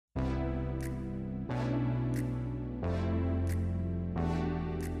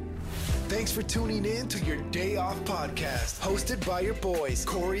Thanks for tuning in to your Day Off podcast, hosted by your boys,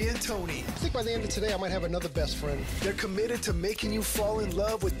 Corey and Tony. I think by the end of today, I might have another best friend. They're committed to making you fall in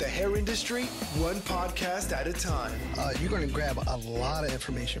love with the hair industry, one podcast at a time. You're going to grab a lot of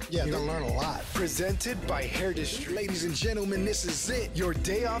information. Yeah, you're going to learn a lot. Presented by Hairndustry. Ladies and gentlemen, this is it. Your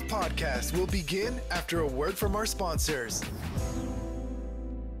Day Off podcast will begin after a word from our sponsors.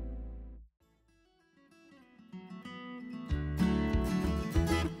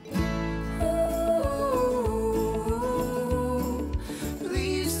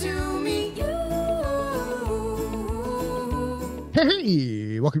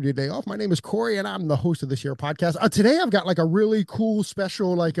 Hey, welcome to your Day Off. My name is Corey, and I'm the host of this here podcast. Today, I've got like a really cool,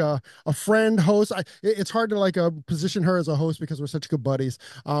 special, like a friend host. It's hard to position her as a host because we're such good buddies.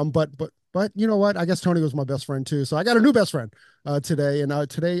 But you know what? I guess Tony was my best friend too. So I got a new best friend today. And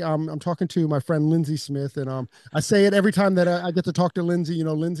today I'm talking to my friend Lynzie Smith, and I say it every time that I get to talk to Lynzie. You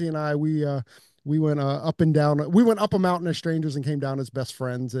know, Lynzie and I we went up and down. We went up a mountain as strangers and came down as best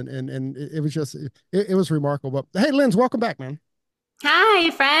friends, and it was just it was remarkable. But hey, Linz, welcome back, man. Hi,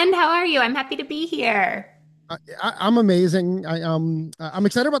 friend. How are you? I'm happy to be here. I'm amazing. I'm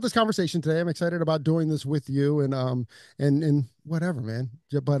excited about this conversation today. I'm excited about doing this with you and whatever, man.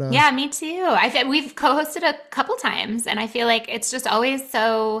 But yeah, me too. We've co-hosted a couple times, and I feel like it's just always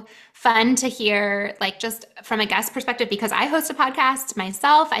so fun to hear, like, just from a guest perspective, because I host a podcast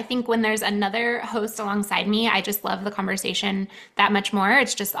myself. I think when there's another host alongside me, I just love the conversation that much more.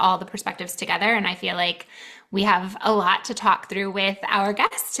 It's just all the perspectives together, and I feel like we have a lot to talk through with our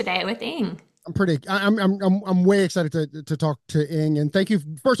guest today, with Ing. I'm way excited to talk to Ing, and thank you.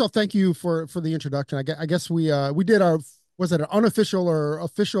 First off, thank you for the introduction. I guess we did our, was it an unofficial or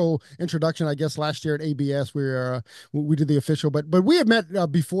official introduction? I guess last year at ABS we did the official, but we had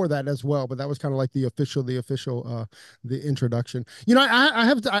met before that as well. But that was kind of like the introduction. You know,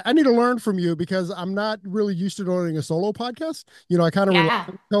 I need to learn from you because I'm not really used to doing a solo podcast. You know, I kind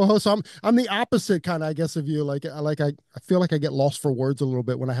of co-host. So I'm the opposite kind of, I guess, of you. I feel like I get lost for words a little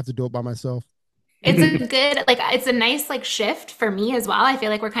bit when I have to do it by myself. It's a good, it's a nice shift for me as well. I feel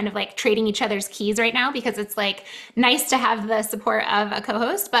like we're kind of trading each other's keys right now, because it's nice to have the support of a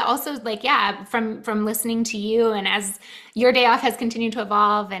co-host, but also from listening to you, and as your Day Off has continued to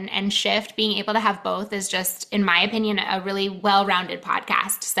evolve and shift, being able to have both is just, in my opinion, a really well-rounded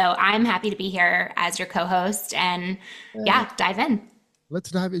podcast. So I'm happy to be here as your co-host, and dive in. Let's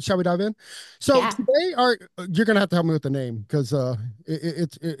dive in. Shall we dive in? So today, you're gonna have to help me with the name, because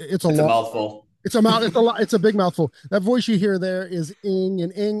it's a mouthful. It's a big mouthful. That voice you hear there is Ing,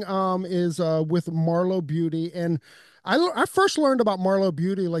 and Ing is with Marlo Beauty. And I first learned about Marlo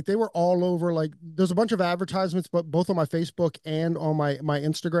Beauty, they were all over, there's a bunch of advertisements, but both on my Facebook and on my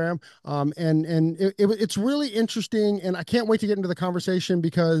Instagram. It's really interesting, and I can't wait to get into the conversation,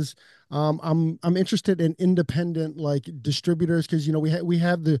 because I'm interested in independent distributors, because you know we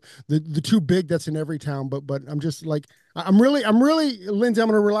have the two big that's in every town, but I'm just I'm really Lindsay, I'm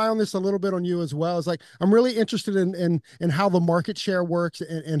going to rely on this a little bit on you as well. It's I'm really interested in how the market share works,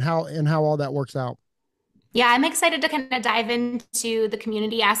 and how all that works out. Yeah, I'm excited to kind of dive into the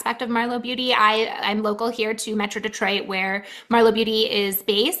community aspect of Marlo Beauty. I'm local here to Metro Detroit, where Marlo Beauty is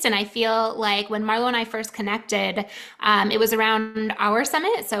based. And I feel like when Marlo and I first connected, it was around our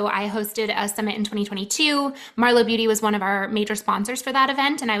summit. So I hosted a summit in 2022. Marlo Beauty was one of our major sponsors for that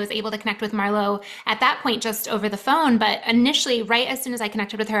event. And I was able to connect with Marlo at that point just over the phone. But initially, right as soon as I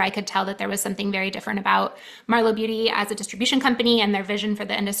connected with her, I could tell that there was something very different about Marlo Beauty as a distribution company and their vision for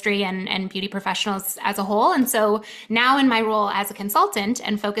the industry and beauty professionals as a whole. And so now, in my role as a consultant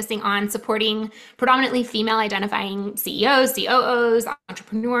and focusing on supporting predominantly female identifying CEOs, COOs,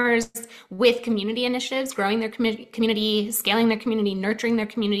 entrepreneurs with community initiatives, growing their community, scaling their community, nurturing their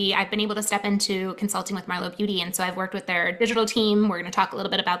community, I've been able to step into consulting with Marlo Beauty. And so I've worked with their digital team. We're going to talk a little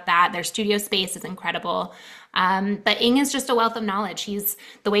bit about that. Their studio space is incredible. But Ing is just a wealth of knowledge.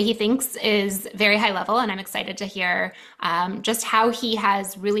 The way he thinks is very high level, and I'm excited to hear just how he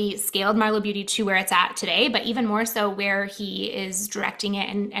has really scaled Marlo Beauty to where it's at today, but even more so where he is directing it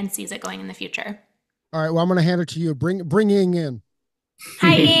and sees it going in the future. All right, well, I'm going to hand it to you. Bring Ing in.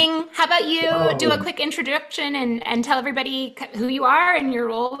 Hi, Ing. How about you do a quick introduction and tell everybody who you are and your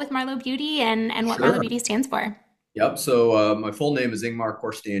role with Marlo Beauty and what Marlo Beauty stands for? Yep. So my full name is Ingmar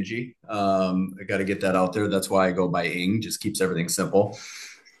Korstanje. I got to get that out there. That's why I go by Ing. Just keeps everything simple.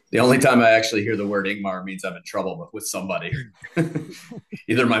 The only time I actually hear the word Ingmar means I'm in trouble with somebody,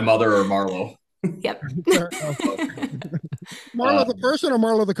 either my mother or Marlo. Yep. Marlo the person or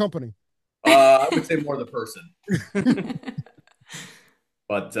Marlo the company? I would say more the person.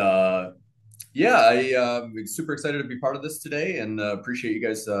 But Yeah, I'm super excited to be part of this today, and appreciate you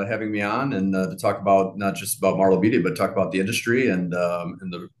guys having me on and to talk about not just about Marlo Beauty, but talk about the industry and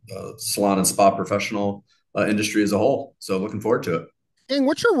the salon and spa professional industry as a whole. So looking forward to it. And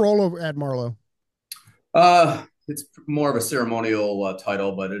what's your role over at Marlo? It's more of a ceremonial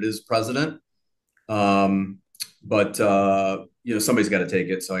title, but it is president. Um, but somebody's got to take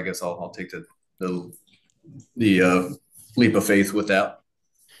it, so I guess I'll take the leap of faith with that.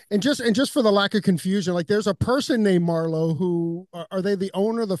 And just for the lack of confusion, like there's a person named Marlo who are they the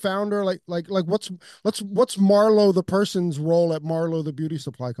owner, the founder? Like what's Marlo the person's role at Marlo the beauty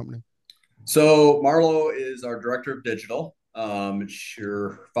supply company? So Marlo is our director of digital.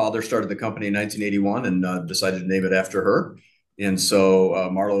 Her father started the company in 1981 and decided to name it after her. And so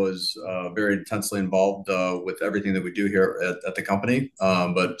Marlo is very intensely involved with everything that we do here at the company,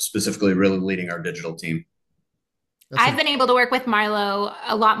 but specifically really leading our digital team. I've been able to work with Marlo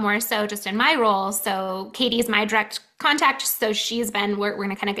a lot more so just in my role. So Katie's my direct contact. So we're going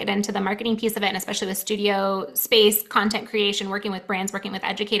to kind of get into the marketing piece of it, and especially with studio space, content creation, working with brands, working with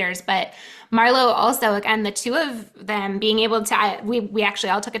educators. But Marlo also, again, the two of them being able to, we actually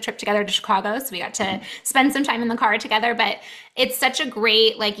all took a trip together to Chicago. So we got to spend some time in the car together. But it's such a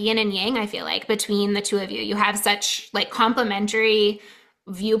great like yin and yang, I feel like, between the two of you. You have such like complementary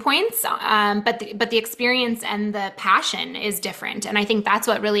viewpoints, but the experience and the passion is different, and I think that's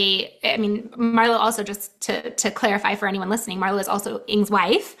what really. I mean, Marlo also, just to clarify for anyone listening, Marlo is also Ing's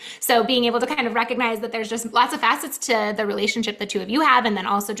wife, so being able to kind of recognize that there's just lots of facets to the relationship the two of you have, and then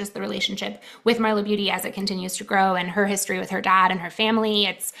also just the relationship with Marlo Beauty as it continues to grow, and her history with her dad and her family.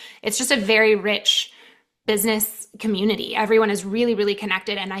 It's just a very rich business community. Everyone is really, really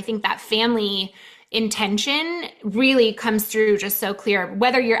connected, and I think that family intention really comes through just so clear.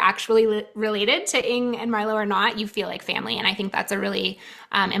 Whether you're actually related to Ing and Marlo or not, you feel like family. And I think that's a really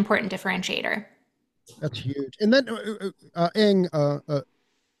important differentiator. That's huge. And then Ing, how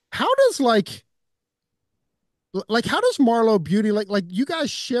does how does Marlo Beauty like you guys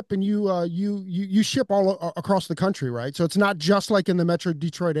ship and you ship all across the country, right? So it's not just like in the Metro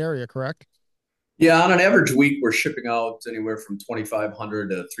Detroit area, correct? Yeah, on an average week, we're shipping out anywhere from 2,500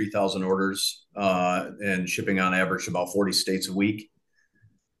 to 3,000 orders, and shipping on average to about 40 states a week.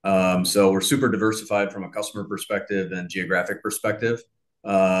 So we're super diversified from a customer perspective and geographic perspective.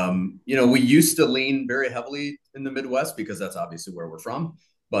 We used to lean very heavily in the Midwest because that's obviously where we're from.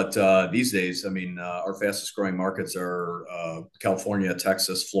 But these days, I mean, our fastest growing markets are California,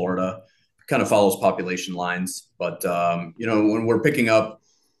 Texas, Florida. Kind of follows population lines. But when we're picking up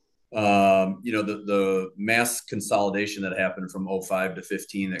the mass consolidation that happened from '05 to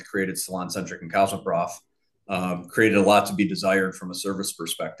 15 that created Salon Centric and Cosmoprof created a lot to be desired from a service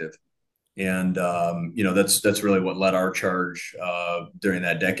perspective. And, that's really what led our charge during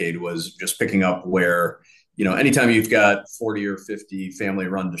that decade, was just picking up where, anytime you've got 40 or 50 family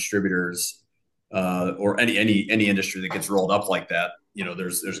run distributors or any industry that gets rolled up like that,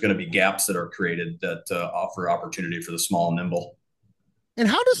 there's going to be gaps that are created that offer opportunity for the small and nimble. And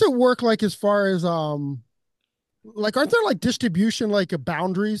how does it work, like as far as like aren't there like distribution like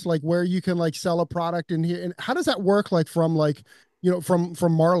boundaries, like where you can like sell a product in here? And how does that work, like from like from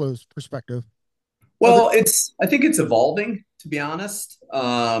Marlo's perspective? Well, I think it's evolving, to be honest.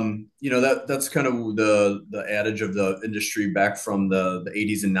 That's kind of the adage of the industry back from the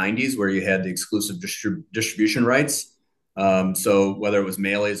 80s and 90s, where you had the exclusive distribution rights. So whether it was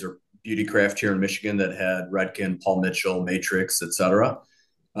Mailey's or Beautycraft here in Michigan that had Redken, Paul Mitchell, Matrix, etc.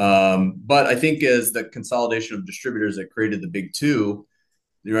 But I think as the consolidation of distributors that created the big two,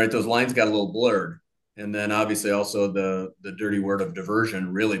 you're right, those lines got a little blurred. And then obviously also the dirty word of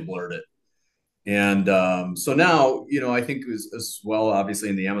diversion really blurred it. And so now, I think as well, obviously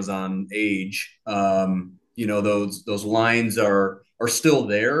in the Amazon age, those lines are still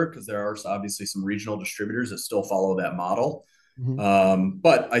there because there are obviously some regional distributors that still follow that model. Mm-hmm.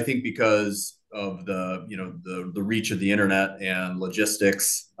 But I think because of the reach of the internet and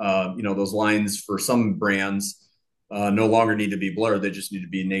logistics, those lines for some brands no longer need to be blurred. They just need to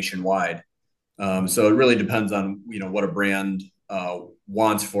be nationwide. So it really depends on, what a brand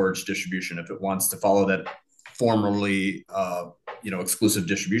wants for its distribution. If it wants to follow that formerly, exclusive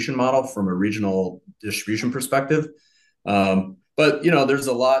distribution model from a regional distribution perspective. But, there's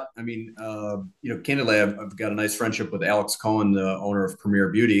a lot. I mean, candidly, I've got a nice friendship with Alex Cohen, the owner of Premier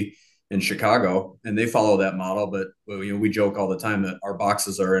Beauty in Chicago, and they follow that model. But, we joke all the time that our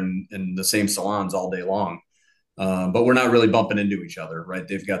boxes are in the same salons all day long. But we're not really bumping into each other, right?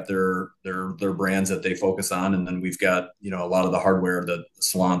 They've got their brands that they focus on, and then we've got a lot of the hardware that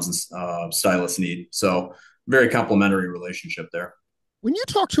salons and stylists need. So very complementary relationship there. When you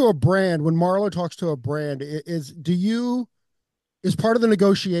talk to a brand, when Marlo talks to a brand, is part of the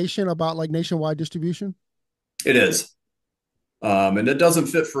negotiation about like nationwide distribution? It is. And it doesn't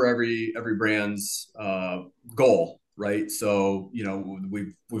fit for every brand's goal, right? So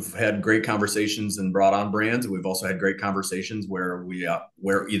we've had great conversations and brought on brands. We've also had great conversations where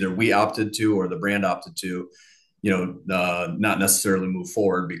where either we opted to or the brand opted to, not necessarily move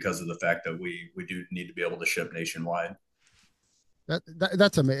forward because of the fact that we do need to be able to ship nationwide.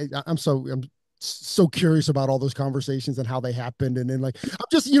 That's amazing. I'm so curious about all those conversations and how they happened. And then like,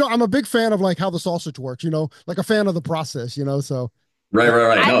 I'm a big fan of like how the sausage works, like a fan of the process, so. Right.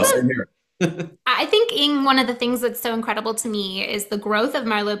 I No, love, same here. I think one of the things that's so incredible to me is the growth of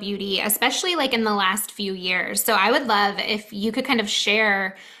Marlo Beauty, especially like in the last few years. So I would love if you could kind of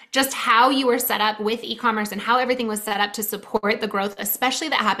share just how you were set up with e-commerce and how everything was set up to support the growth, especially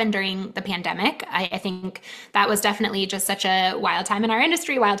that happened during the pandemic. I think that was definitely just such a wild time in our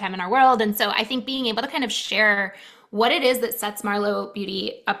industry, wild time in our world. And so I think being able to kind of share what it is that sets Marlo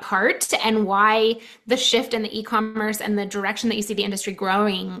Beauty apart and why the shift in the e-commerce and the direction that you see the industry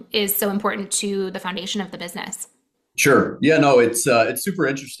growing is so important to the foundation of the business. Sure. Yeah, no, it's super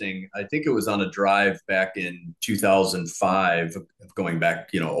interesting. I think it was on a drive back in 2005, going back,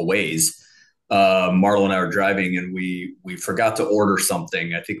 a ways. Marlo and I were driving and we forgot to order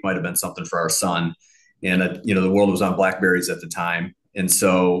something. I think it might have been something for our son. And, the world was on Blackberries at the time. And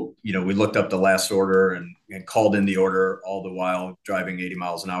so, we looked up the last order and called in the order all the while driving 80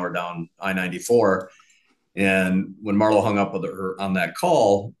 miles an hour down I-94. And when Marlo hung up with her on that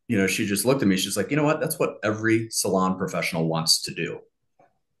call, she just looked at me. She's like, you know what? That's what every salon professional wants to do.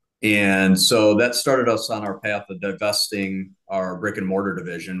 And so that started us on our path of divesting our brick and mortar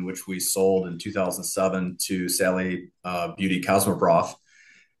division, which we sold in 2007 to Sally Beauty Cosmoprof.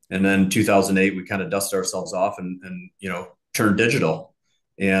 And then 2008, we kind of dusted ourselves off and turned digital.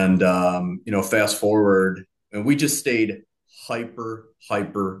 And, fast forward, and we just stayed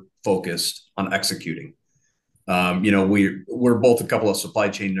hyper focused on executing. We're both a couple of supply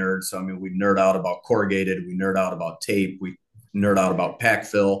chain nerds. So, we nerd out about corrugated, we nerd out about tape, we nerd out about pack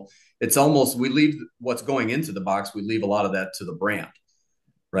fill. It's almost, we leave what's going into the box, we leave a lot of that to the brand,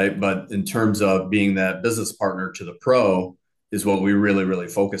 right? But in terms of being that business partner to the pro is what we really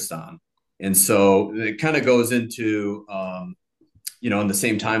focused on. And so it kind of goes into, in the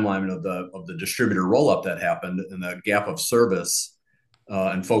same timeline of the distributor roll up that happened and the gap of service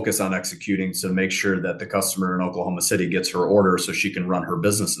and focus on executing to make sure that the customer in Oklahoma City gets her order so she can run her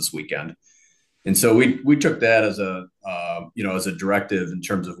business this weekend. And so we took that as a directive in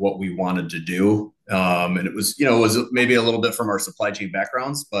terms of what we wanted to do. And it was maybe a little bit from our supply chain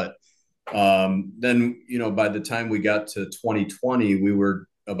backgrounds, but then, by the time we got to 2020, we were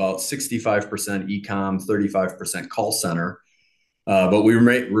about 65% e-com, 35% call center. But we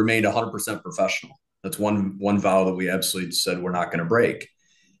remained 100% professional. That's one vow that we absolutely said we're not going to break.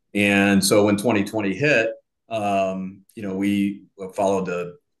 And so when 2020 hit, we followed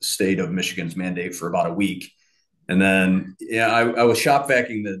the state of Michigan's mandate for about a week. And then, I was shop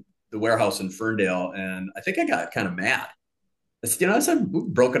vacuuming the warehouse in Ferndale, and I think I got kind of mad. I said, we've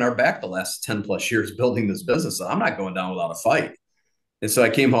broken our back the last 10 plus years building this business. So I'm not going down without a fight. And so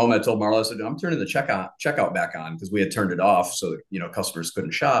I came home, I told Marlo, I said, I'm turning the checkout back on because we had turned it off so that, customers couldn't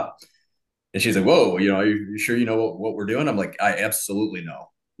shop. And she's like, whoa, are you sure you know what we're doing? I'm like, I absolutely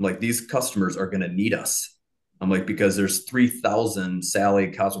know. I'm like, these customers are going to need us. I'm like, because there's 3,000 Sally,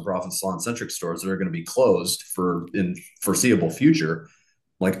 Cosmoprof, and Salon Centric stores that are going to be closed in foreseeable future.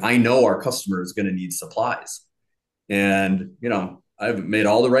 Like, I know our customer is going to need supplies. And, I've made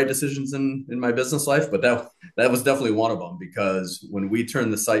all the right decisions in my business life, but that was definitely one of them, because when we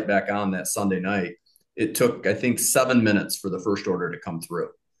turned the site back on that Sunday night, it took, I think, 7 minutes for the first order to come through.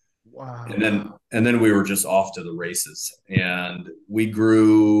 Wow. And then we were just off to the races, and we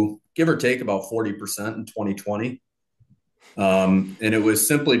grew, give or take, about 40% in 2020. And it was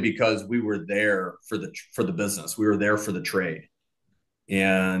simply because we were there for the business. We were there for the trade.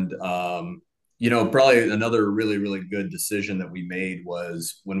 And, probably another really good decision that we made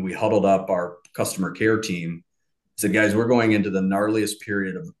was when we huddled up our customer care team, said, guys, we're going into the gnarliest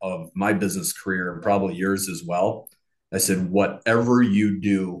period of my business career and probably yours as well. I said, whatever you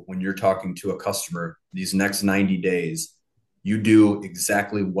do when you're talking to a customer these next 90 days, you do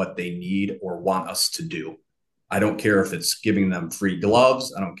exactly what they need or want us to do. I don't care if it's giving them free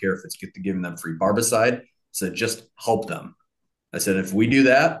gloves. I don't care if it's giving them free barbicide. I said, just help them. I said, if we do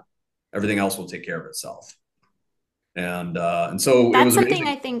that, everything else will take care of itself. And so that's it was something amazing.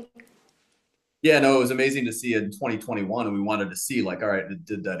 I think. Yeah, no, it was amazing to see it in 2021. And we wanted to see, like, all right,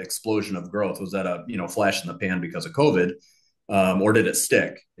 did that explosion of growth, was that a, flash in the pan because of COVID? or did it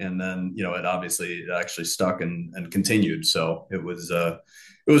stick? And then, it actually stuck and continued. So it was a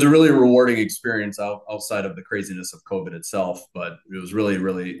really rewarding experience outside of the craziness of COVID itself, but it was really,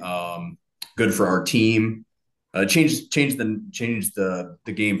 really good for our team. Changed the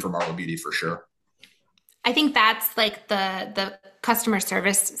game for Marlo Beauty for sure. I think that's like the customer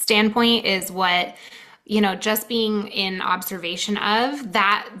service standpoint is what, just being in observation of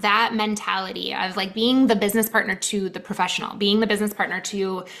that mentality of like being the business partner to the professional, being the business partner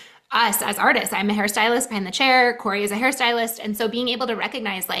to us as artists. I'm a hairstylist behind the chair. Corey is a hairstylist. And so being able to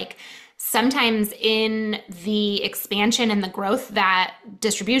recognize like sometimes in the expansion and the growth that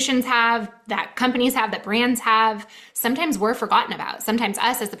distributions have, that companies have, that brands have, sometimes we're forgotten about. Sometimes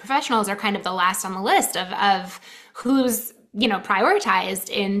us as the professionals are kind of the last on the list of who's, prioritized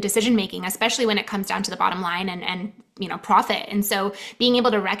in decision making, especially when it comes down to the bottom line and profit. And so being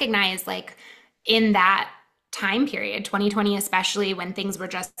able to recognize like in that time period, 2020, especially when things were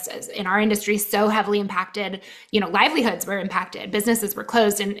just in our industry so heavily impacted, livelihoods were impacted, businesses were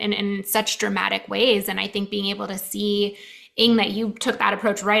closed in such dramatic ways. And I think being able to see, Ing, that you took that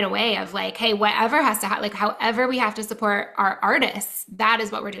approach right away of like, hey, whatever has to like, however we have to support our artists, that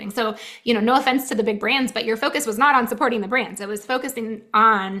is what we're doing. So, no offense to the big brands, but your focus was not on supporting the brands. It was focusing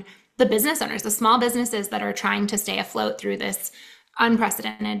on the business owners, the small businesses that are trying to stay afloat through this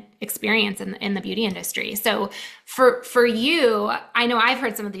unprecedented experience in the beauty industry. So for you, I know I've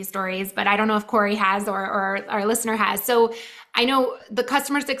heard some of these stories, but I don't know if Corey has or our listener has. So I know the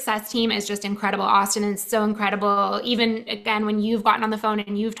customer success team is just incredible. Austin is so incredible. Even again, when you've gotten on the phone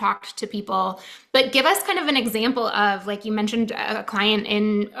and you've talked to people, but give us kind of an example of, like you mentioned, a client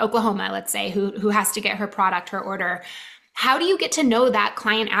in Oklahoma, let's say, who has to get her product, her order. How do you get to know that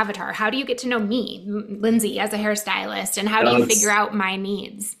client avatar? How do you get to know me, Lynzie, as a hairstylist? And how do you figure out my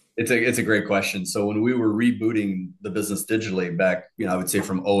needs? It's a great question. So when we were rebooting the business digitally back, I would say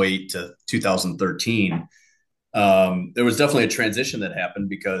from 08 to 2013, there was definitely a transition that happened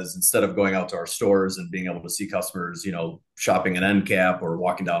because instead of going out to our stores and being able to see customers, shopping an end cap or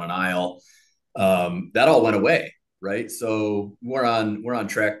walking down an aisle, that all went away. Right. So we're on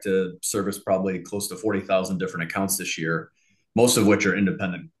track to service probably close to 40,000 different accounts this year, most of which are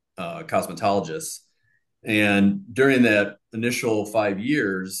independent cosmetologists. And during that initial 5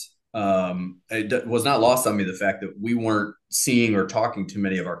 years, it was not lost on me the fact that we weren't seeing or talking to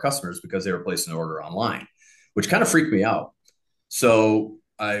many of our customers because they were placing an order online, which kind of freaked me out. So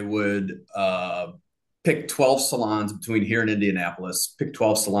I would pick 12 salons between here and Indianapolis, pick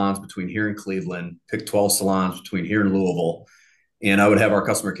 12 salons between here and Cleveland, pick 12 salons between here and Louisville. And I would have our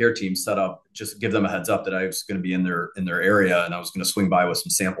customer care team set up, just give them a heads up that I was going to be in their area and I was going to swing by with some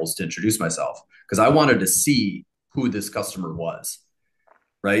samples to introduce myself because I wanted to see who this customer was.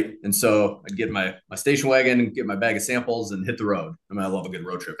 Right. And so I'd get my station wagon, get my bag of samples and hit the road. I mean, I love a good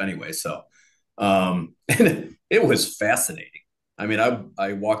road trip anyway. So and it was fascinating. I mean,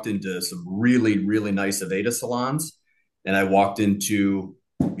 I walked into some really, really nice Aveda salons and I walked into,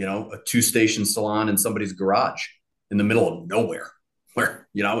 a 2-station salon in somebody's garage in the middle of nowhere where,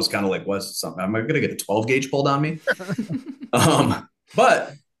 I was kind of like, what's something? Am I going to get a 12 gauge pulled on me?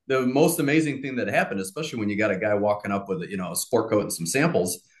 But the most amazing thing that happened, especially when you got a guy walking up with a sport coat and some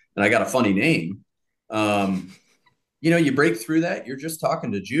samples and I got a funny name, you break through that. You're just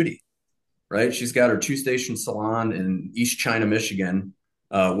talking to Judy. Right. She's got her 2-station salon in East China, Michigan,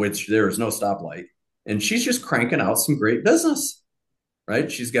 which there is no stoplight. And she's just cranking out some great business.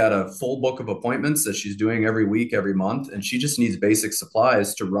 Right. She's got a full book of appointments that she's doing every week, every month. And she just needs basic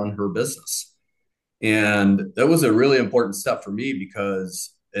supplies to run her business. And that was a really important step for me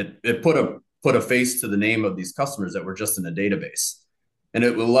because it put a face to the name of these customers that were just in a database. And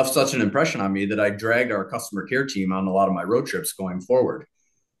it left such an impression on me that I dragged our customer care team on a lot of my road trips going forward.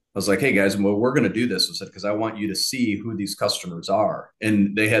 I was like, hey guys, well, we're going to do this because I want you to see who these customers are.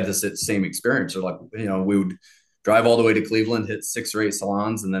 And they had this same experience. They're like, we would drive all the way to Cleveland, hit 6 or 8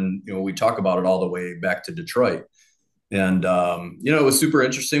 salons. And then, we talk about it all the way back to Detroit. And, it was super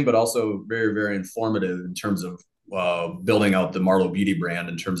interesting, but also very, very informative in terms of building out the Marlo Beauty brand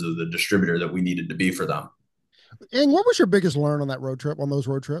in terms of the distributor that we needed to be for them. And what was your biggest learn on those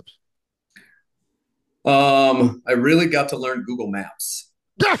road trips? I really got to learn Google Maps.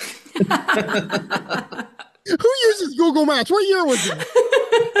 Who uses Google Maps? What year was it?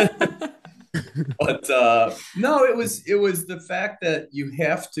 But no, it was the fact that you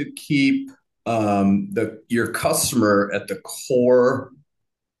have to keep your customer at the core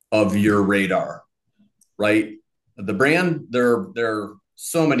of your radar, right? The brand, there are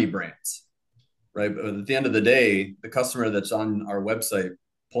so many brands, right? But at the end of the day, the customer that's on our website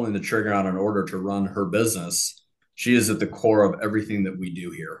pulling the trigger on an order to run her business, she is at the core of everything that we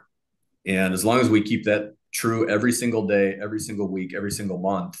do here. And as long as we keep that true every single day, every single week, every single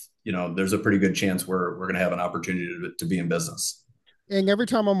month, there's a pretty good chance we're going to have an opportunity to be in business. And every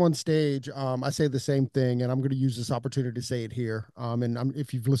time I'm on stage, I say the same thing, and I'm going to use this opportunity to say it here.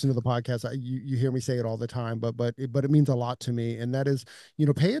 If you've listened to the podcast, you hear me say it all the time, but it means a lot to me, and that is,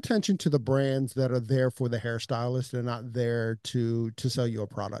 pay attention to the brands that are there for the hairstylist and not there to sell you a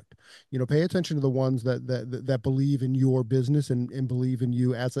product. Pay attention to the ones that believe in your business and believe in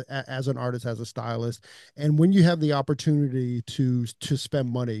you as an artist, as a stylist. And when you have the opportunity to spend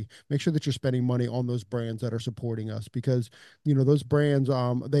money, make sure that you're spending money on those brands that are supporting us, because those brands,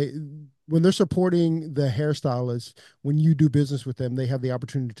 they, when they're supporting the hairstylists, when you do business with them, they have the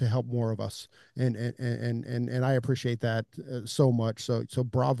opportunity to help more of us, and I appreciate that so much. So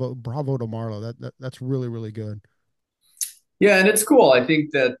bravo to Marlo. That's really, really good. Yeah, and it's cool. I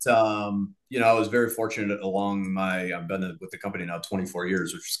think that I was very fortunate I've been with the company now 24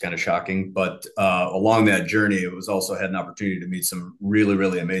 years, which is kind of shocking. But along that journey, it was also had an opportunity to meet some really,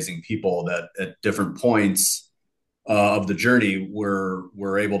 really amazing people that at different points of the journey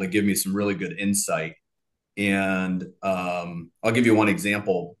were able to give me some really good insight. And I'll give you one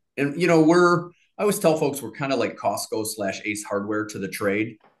example. And I always tell folks we're kind of like Costco / Ace Hardware to the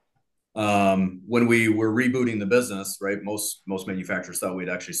trade. When we were rebooting the business, right, most manufacturers thought we'd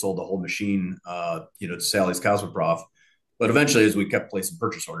actually sold the whole machine, to Sally's Cosmoprof. But eventually, as we kept placing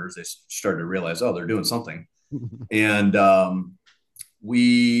purchase orders, they started to realize, oh, they're doing something. And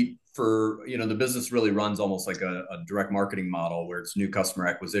the business really runs almost like a direct marketing model where it's new customer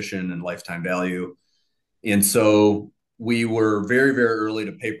acquisition and lifetime value. And so we were very, very early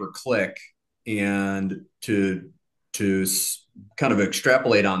to pay-per-click, and to kind of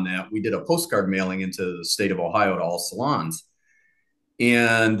extrapolate on that, we did a postcard mailing into the state of Ohio to all salons.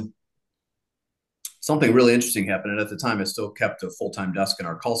 And something really interesting happened. And at the time, I still kept a full-time desk in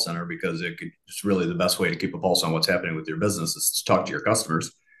our call center because it's really the best way to keep a pulse on what's happening with your business is to talk to your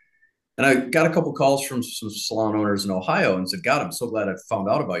customers. And I got a couple calls from some salon owners in Ohio and said, God, I'm so glad I found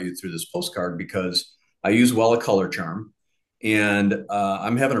out about you through this postcard, because I use Wella Color Charm, and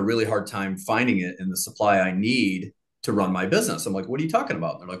I'm having a really hard time finding it in the supply I need to run my business. I'm like, what are you talking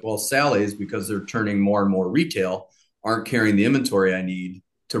about? And they're like, well, Sally's, because they're turning more and more retail, aren't carrying the inventory I need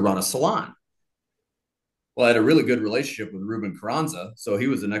to run a salon. Well, I had a really good relationship with Ruben Carranza. So he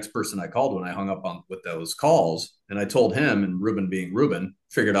was the next person I called when I hung up with those calls. And I told him, and Ruben being Ruben,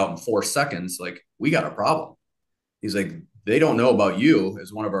 figured out in 4 seconds, like, we got a problem. He's like, they don't know about you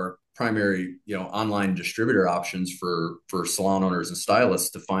as one of our primary, online distributor options for salon owners and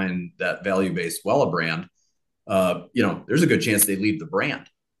stylists to find that value-based Wella brand. There's a good chance they leave the brand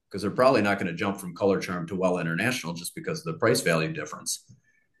because they're probably not going to jump from Color Charm to Wella International just because of the price value difference.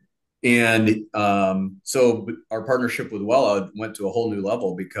 And so our partnership with Wella went to a whole new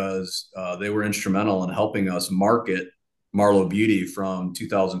level because they were instrumental in helping us market Marlo Beauty from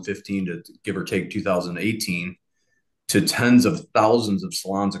 2015 to give or take 2018 to tens of thousands of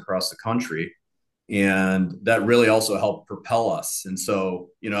salons across the country. And that really also helped propel us. And so,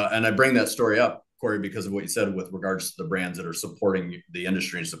 and I bring that story up, Corey, because of what you said with regards to the brands that are supporting the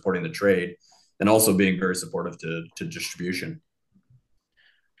industry and supporting the trade, and also being very supportive to distribution.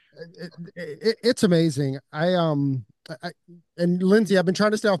 It's amazing. And Lynzie, I've been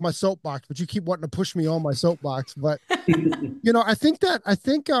trying to stay off my soapbox, but you keep wanting to push me on my soapbox. But I think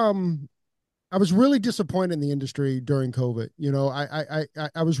I was really disappointed in the industry during COVID.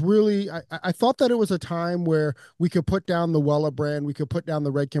 I was really, I thought that it was a time where we could put down the Wella brand, we could put down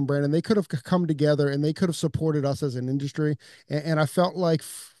the Redken brand, and they could have come together and they could have supported us as an industry. And I felt like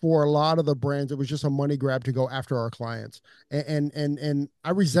for a lot of the brands, it was just a money grab to go after our clients. And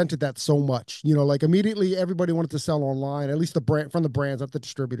I resented that so much. Like immediately everybody wanted to sell online, at least from the brands, not the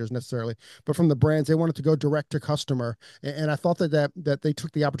distributors necessarily, but from the brands, they wanted to go direct to customer. And I thought that they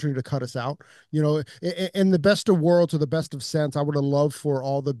took the opportunity to cut us out. In the best of worlds or the best of sense, I would have loved for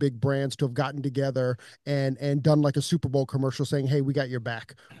all the big brands to have gotten together and done like a Super Bowl commercial saying, hey, we got your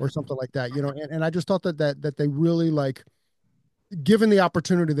back, or something like that. And I just thought that they really, like, given the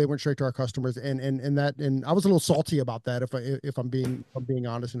opportunity, they went straight to our customers, and I was a little salty about that, if I'm being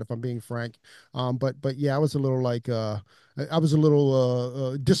honest and if I'm being frank. But yeah, I was a little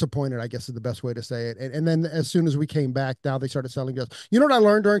disappointed, I guess is the best way to say it. And then as soon as we came back, now they started selling us. You know what I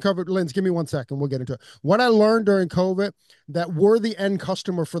learned during COVID, Linz? Give me 1 second, we'll get into it. What I learned during COVID, that we're the end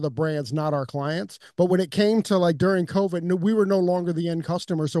customer for the brands, not our clients. But when it came to like during COVID, we were no longer the end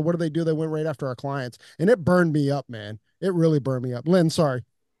customer. So what do? They went right after our clients, and it burned me up, man. It really burned me up. Lynn, sorry.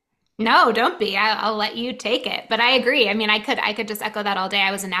 No, don't be. I'll let you take it. But I agree. I mean, I could just echo that all day.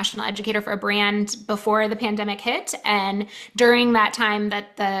 I was a national educator for a brand before the pandemic hit, and during that time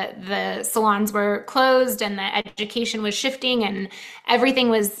that the salons were closed and the education was shifting and everything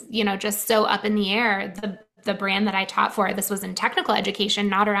was, just so up in the air. The brand that I taught for, this was in technical education,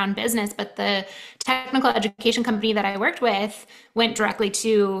 not around business, but the technical education company that I worked with went directly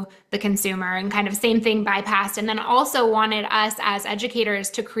to the consumer and kind of same thing bypassed. And then also wanted us as educators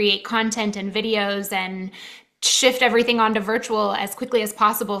to create content and videos and shift everything onto virtual as quickly as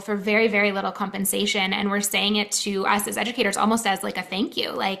possible for very, very little compensation. And we're saying it to us as educators almost as like a thank you.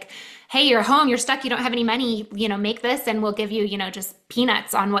 Like, hey, you're home, you're stuck, you don't have any money, make this and we'll give you, just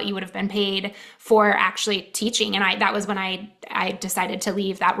peanuts on what you would have been paid for actually teaching. And that was when I decided to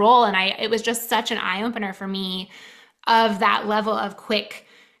leave that role. And it was just such an eye opener for me of that level of quick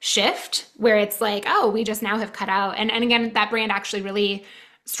shift where it's like, oh, we just now have cut out. And again, that brand actually really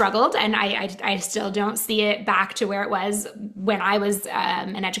struggled, and I still don't see it back to where it was when I was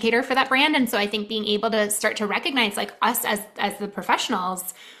an educator for that brand. And so I think being able to start to recognize, like, us as the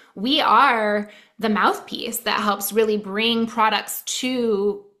professionals, we are the mouthpiece that helps really bring products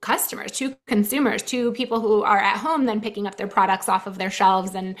to customers, to consumers, to people who are at home then picking up their products off of their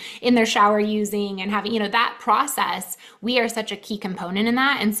shelves and in their shower using and having, that process. We are such a key component in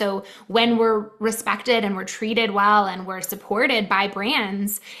that. And so when we're respected and we're treated well and we're supported by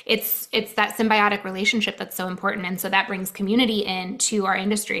brands, it's that symbiotic relationship that's so important. And so that brings community into our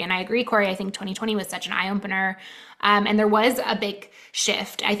industry. And I agree, Corey, I think 2020 was such an eye opener. And there was a big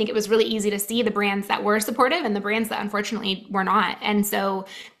shift. I think it was really easy to see the brands that were supportive and the brands that unfortunately were not. And so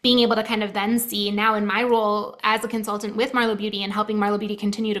being able to kind of then see now in my role as a consultant with Marlo Beauty and helping Marlo Beauty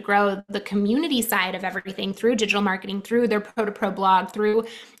continue to grow the community side of everything through digital marketing, through their Pro to Pro blog, through,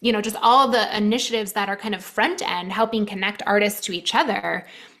 just all the initiatives that are kind of front end, helping connect artists to each other.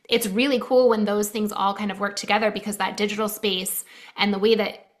 It's really cool when those things all kind of work together, because that digital space and the way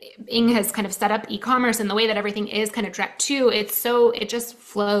that Ing has kind of set up e-commerce and the way that everything is kind of direct to, it just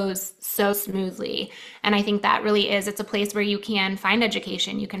flows so smoothly. And I think that really is, it's a place where you can find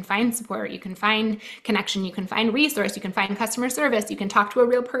education, you can find support, you can find connection, you can find resource, you can find customer service, you can talk to a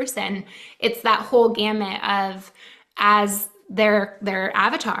real person. It's that whole gamut of, as their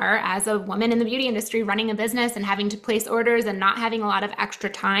avatar, as a woman in the beauty industry running a business and having to place orders and not having a lot of extra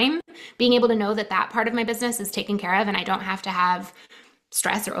time, being able to know that part of my business is taken care of and I don't have to have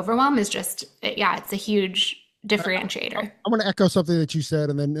stress or overwhelm is just, it's a huge differentiator. I'm going to echo something that you said,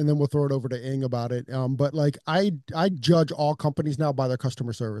 and then we'll throw it over to Ing about it. But like I judge all companies now by their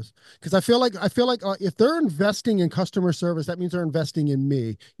customer service, because I feel like if they're investing in customer service, that means they're investing in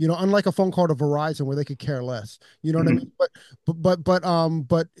me. Unlike a phone call to Verizon where they could care less. You know what I mean?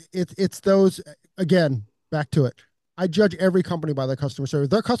 But it's those, again, back to it. I judge every company by their customer service.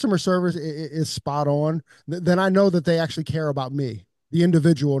 Their customer service is spot on. Then I know that they actually care about me, the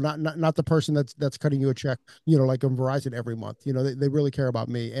individual, not the person that's cutting you a check, like on Verizon every month. They really care about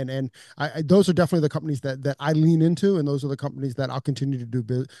me. And I those are definitely the companies that I lean into, and those are the companies that I'll continue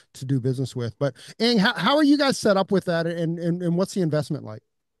to do business with. But Ing, how are you guys set up with that, and what's the investment like?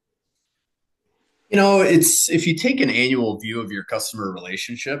 It's, if you take an annual view of your customer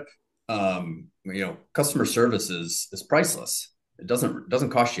relationship, customer service is priceless. It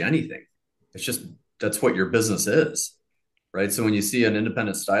doesn't cost you anything. It's just, that's what your business is. Right. So when you see an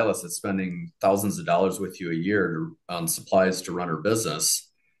independent stylist that's spending thousands of dollars with you a year on supplies to run her business,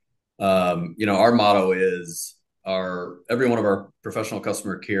 our motto is every one of our professional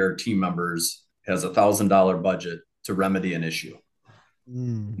customer care team members has $1,000 budget to remedy an issue.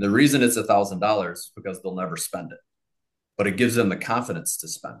 The reason it's $1,000 is because they'll never spend it, but it gives them the confidence to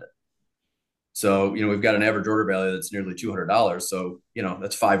spend it. So, we've got an average order value that's nearly $200. So,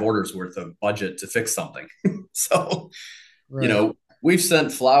 that's 5 orders worth of budget to fix something. So, right. We've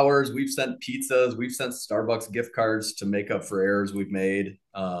sent flowers, we've sent pizzas, we've sent Starbucks gift cards to make up for errors we've made.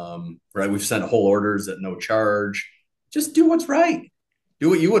 Right. We've sent whole orders at no charge. Just do what's right. Do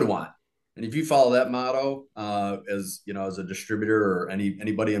what you would want. And if you follow that motto, as a distributor or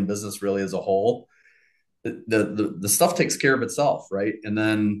anybody in business really as a whole, the stuff takes care of itself. Right. And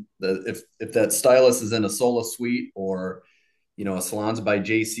then if that stylist is in a solo suite or, a Salons by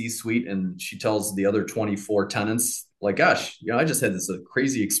JC suite, and she tells the other 24 tenants, like, gosh, I just had this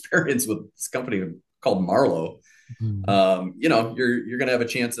crazy experience with this company called Marlo. Mm-hmm. You're going to have a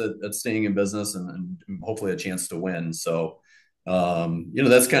chance at staying in business and hopefully a chance to win. So,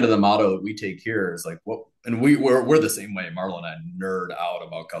 that's kind of the motto that we take here is like, and we're the same way. Marlo and I nerd out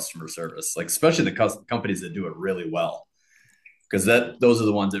about customer service, like especially the companies that do it really well, because those are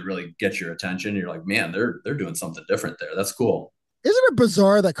the ones that really get your attention. You're like, man, they're doing something different there. That's cool. Isn't it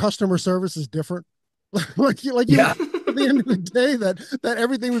bizarre that customer service is different? Like you Yeah. at the end of the day that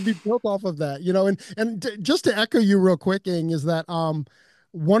everything would be built off of that, and just to echo you real quick, Ing, is that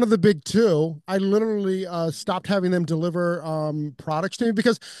one of the big two, I literally stopped having them deliver products to me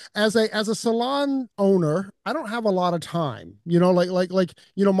because as a salon owner, I don't have a lot of time.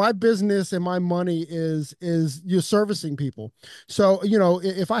 My business and my money is you servicing people. So,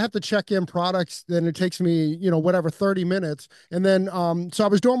 if I have to check in products, then it takes me, whatever, 30 minutes. And then so I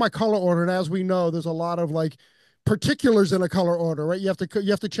was doing my color order, and as we know, there's a lot of like particulars in a color order, right? You have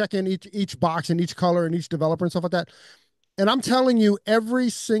to check in each box and each color and each developer and stuff like that. And I'm telling you, every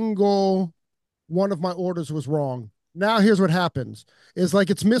single one of my orders was wrong. Now here's what happens is like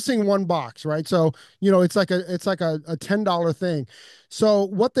it's missing one box, right? So, it's like a $10 thing. So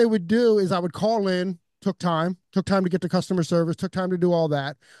what they would do is I would call in, took time to get to customer service, took time to do all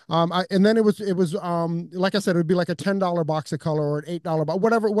that. And then it was like I said, it would be like a $10 box of color or an $8 box,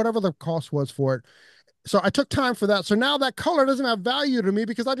 whatever the cost was for it. So I took time for that. So now that color doesn't have value to me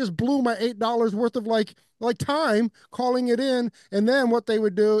because I just blew my $8 worth of like time calling it in. And then what they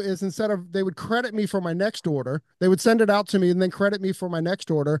would do is they would credit me for my next order. They would send it out to me and then credit me for my next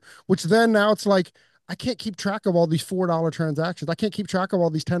order, which then now it's like I can't keep track of all these $4 transactions. I can't keep track of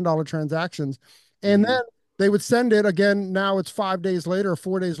all these $10 transactions. And then they would send it again. Now it's 5 days later or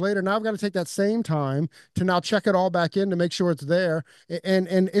 4 days later. Now I've got to take that same time to now check it all back in to make sure it's there. And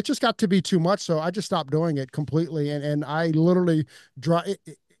it just got to be too much. So I just stopped doing it completely. And I literally drive.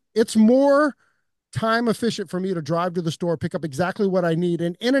 It's more time efficient for me to drive to the store, pick up exactly what I need.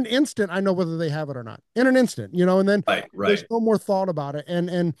 And in an instant, I know whether they have it or not. In an instant, and then Right. there's no more thought about it.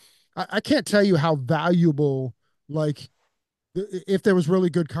 And I can't tell you how valuable, like, if there was really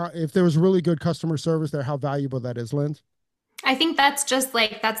good customer service there, how valuable that is, Linz. I think that's just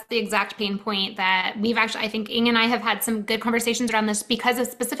like, that's the exact pain point that we've actually, I think Ing and I have had some good conversations around this because of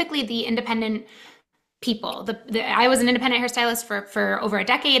specifically the independent people. I was an independent hairstylist for over a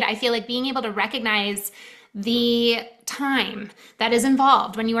decade. I feel like being able to recognize the time that is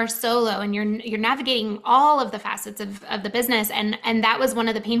involved when you are solo and you're navigating all of the facets of the business, and that was one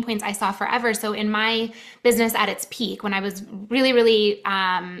of the pain points I saw forever. So in my business at its peak, when I was really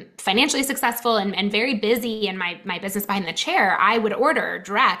financially successful and very busy in my business behind the chair, I would order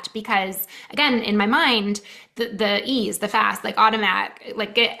direct because, again, in my mind, the ease, the fast, like automatic,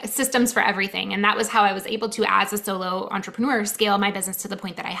 like get systems for everything. And that was how I was able to, as a solo entrepreneur, scale my business to the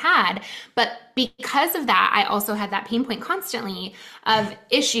point that I had. But because of that, I also had that pain point constantly of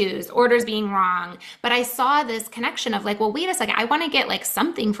issues, orders being wrong. But I saw this connection of like, well, wait a second, I want to get like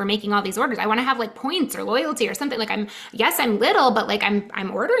something for making all these orders. I want to have like points or loyalty or something. Like I'm little, but like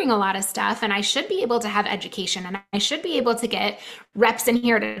I'm ordering a lot of stuff, and I should be able to have education, and I should be able to get reps in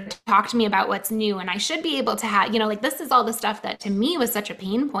here to talk to me about what's new. And I should be able to have, like this is all the stuff that to me was such a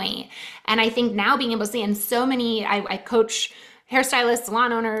pain point. And I think now being able to see in so many, I coach hairstylists,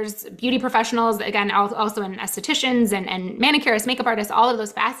 salon owners, beauty professionals, again, also in estheticians and manicurists, makeup artists, all of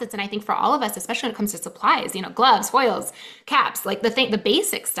those facets. And I think for all of us, especially when it comes to supplies, gloves, foils, caps, like the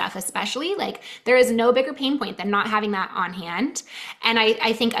basic stuff, especially, like there is no bigger pain point than not having that on hand. And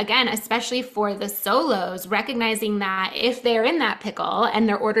I think, again, especially for the solos, recognizing that if they're in that pickle and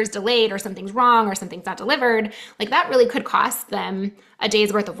their order's delayed or something's wrong or something's not delivered, like that really could cost them a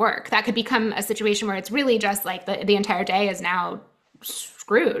day's worth of work. That could become a situation where it's really just like the entire day is now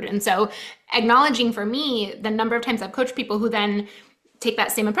screwed. And so acknowledging, for me, the number of times I've coached people who then take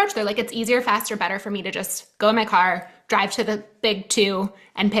that same approach. They're like, it's easier, faster, better for me to just go in my car, drive to the big two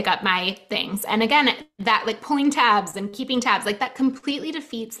and pick up my things. And again, that like pulling tabs and keeping tabs, like that completely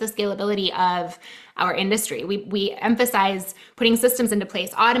defeats the scalability of our industry. We emphasize putting systems into place,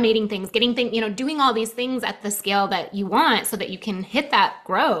 automating things, getting things, doing all these things at the scale that you want so that you can hit that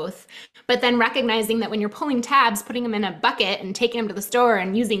growth. But then recognizing that when you're pulling tabs, putting them in a bucket and taking them to the store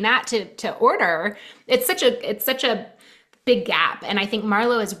and using that to order, it's such a big gap. And I think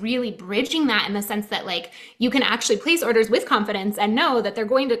Marlo is really bridging that in the sense that like you can actually place orders with confidence and know that they're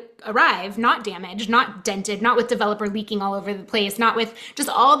going to arrive not damaged, not dented, not with developer leaking all over the place, not with just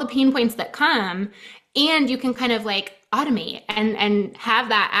all the pain points that come. And you can kind of like automate and have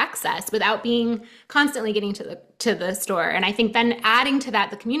that access without being constantly getting to the store. And I think then adding to that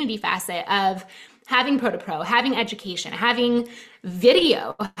the community facet of having pro to pro, having education, having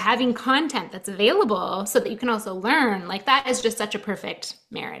video, having content that's available so that you can also learn, like that is just such a perfect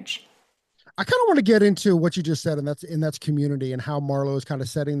marriage. I kind of want to get into what you just said, and that's community and how Marlo is kind of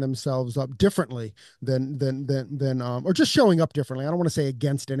setting themselves up differently than or just showing up differently. I don't want to say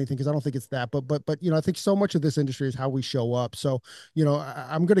against anything because I don't think it's that, but I think so much of this industry is how we show up. So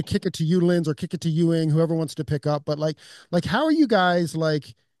I'm going to kick it to you, Linz, or kick it to you, Ing, whoever wants to pick up. But like how are you guys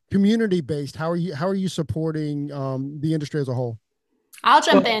like community based? How are you supporting the industry as a whole? I'll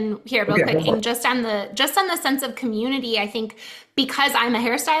jump in here real Okay, quick. And just on the sense of community, I think because I'm a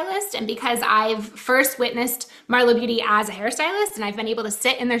hairstylist and because I've first witnessed Marlo Beauty as a hairstylist and I've been able to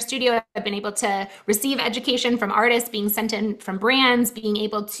sit in their studio, I've been able to receive education from artists, being sent in from brands, being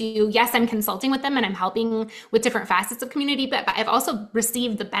able to, yes, I'm consulting with them and I'm helping with different facets of community, but I've also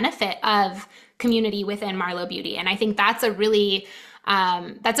received the benefit of community within Marlo Beauty. And I think that's a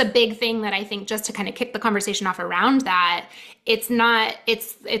big thing that I think, just to kind of kick the conversation off around that, it's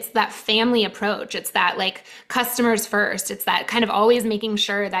that family approach. It's that like customers first. It's that kind of always making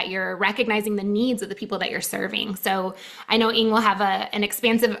sure that you're recognizing the needs of the people that you're serving. So I know Ing will have an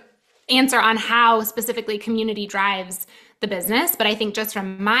expansive answer on how specifically community drives the business. But I think just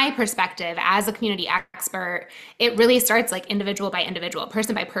from my perspective as a community expert, it really starts like individual by individual,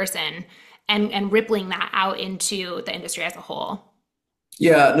 person by person, and rippling that out into the industry as a whole.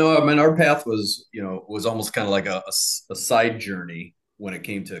 Yeah, no, I mean, our path was, almost kind of like a side journey when it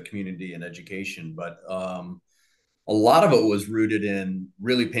came to community and education. But a lot of it was rooted in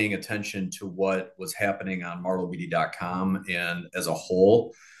really paying attention to what was happening on marlobeauty.com. And as a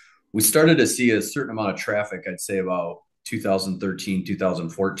whole, we started to see a certain amount of traffic, I'd say about 2013,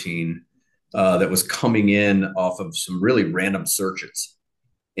 2014, that was coming in off of some really random searches.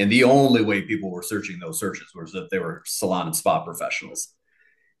 And the only way people were searching those searches was that they were salon and spa professionals.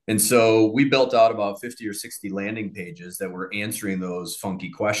 And so we built out about 50 or 60 landing pages that were answering those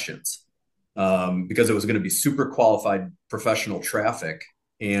funky questions, because it was going to be super qualified professional traffic.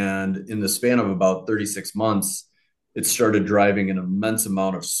 And in the span of about 36 months, it started driving an immense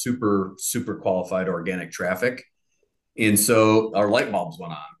amount of super, super qualified organic traffic. And so our light bulbs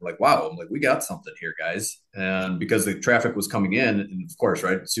went on. We're like, wow, I'm like, we got something here, guys. And because the traffic was coming in, and of course,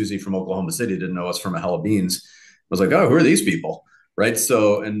 right, Susie from Oklahoma City didn't know us from a hell of beans, was like, oh, who are these people? Right.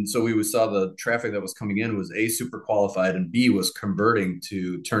 So we saw the traffic that was coming in was A, super qualified, and B, was converting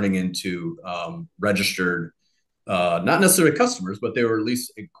to turning into registered, not necessarily customers, but they were at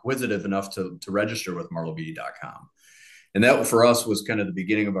least inquisitive enough to register with marlobeauty.com. And that for us was kind of the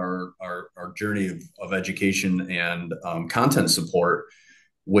beginning of our journey of education and content support,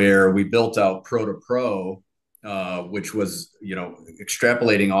 where we built out Pro to Pro, which was,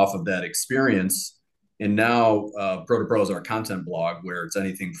 extrapolating off of that experience. And now Pro to Pro is our content blog, where it's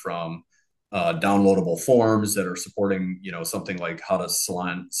anything from downloadable forms that are supporting, something like how to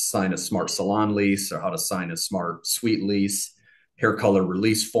sign a smart salon lease, or how to sign a smart suite lease, hair color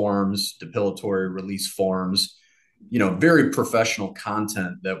release forms, depilatory release forms, very professional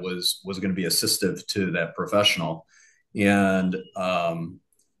content that was going to be assistive to that professional. And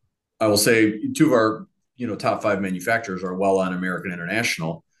I will say two of our, top 5 manufacturers are well on American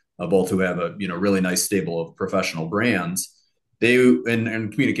International, both who have a, really nice stable of professional brands. They, in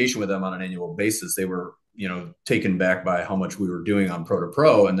communication with them on an annual basis, they were, taken back by how much we were doing on Pro to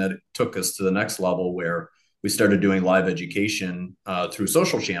Pro. And that took us to the next level, where we started doing live education through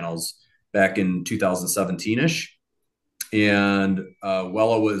social channels back in 2017-ish. And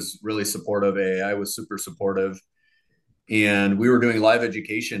Wella was really supportive. AI was super supportive. And we were doing live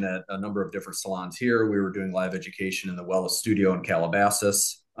education at a number of different salons here. We were doing live education in the Wella studio in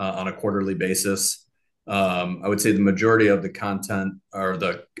Calabasas on a quarterly basis. I would say the majority of the content or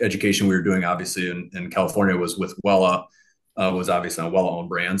the education we were doing, obviously, in California was with Wella, was obviously on Wella-owned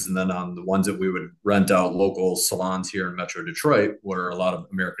brands. And then on the ones that we would rent out local salons here in Metro Detroit were a lot of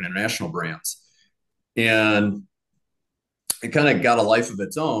American International brands. And it kind of got a life of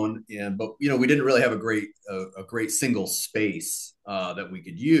its own. But we didn't really have a great single space that we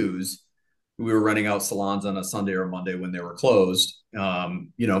could use. We were renting out salons on a Sunday or a Monday when they were closed.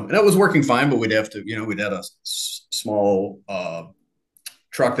 And that was working fine, but we'd have to, we'd had a small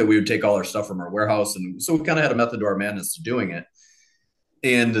truck that we would take all our stuff from our warehouse. And so we kind of had a method to our madness to doing it.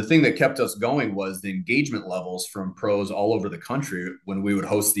 And the thing that kept us going was the engagement levels from pros all over the country when we would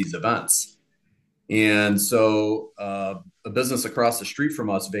host these events. And so a business across the street from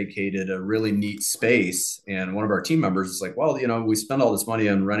us vacated a really neat space. And one of our team members is like, well, we spend all this money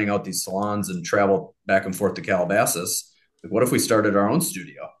on renting out these salons and travel back and forth to Calabasas. Like, what if we started our own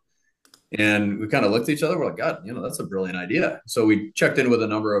studio? And we kind of looked at each other. We're like, God, that's a brilliant idea. So we checked in with a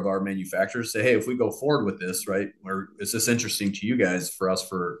number of our manufacturers, say, hey, if we go forward with this, right, or is this interesting to you guys for us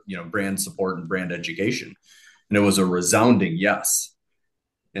for, brand support and brand education? And it was a resounding yes.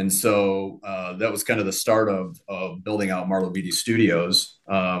 And so that was kind of the start of building out Marlo Beauty Studios.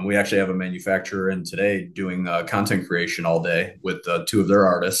 We actually have a manufacturer in today doing content creation all day with two of their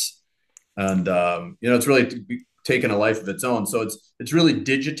artists. And, it's really taken a life of its own. So it's really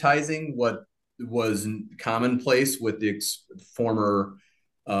digitizing what was commonplace with the former,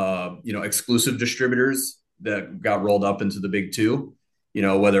 exclusive distributors that got rolled up into the big two.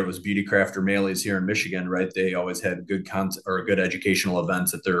 Whether it was Beautycraft or Mailey's here in Michigan, right? They always had good content or good educational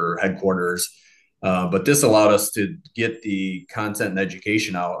events at their headquarters. But this allowed us to get the content and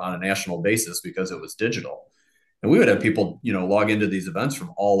education out on a national basis because it was digital. And we would have people, log into these events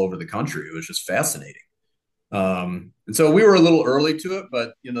from all over the country. It was just fascinating. And so we were a little early to it,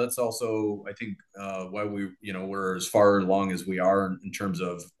 but that's also, I think, why we're as far along as we are in terms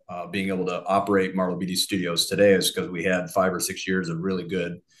of being able to operate Marlo Beauty Studios today, is because we had 5 or 6 years of really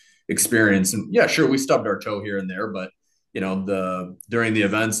good experience. And yeah, sure, we stubbed our toe here and there, but during the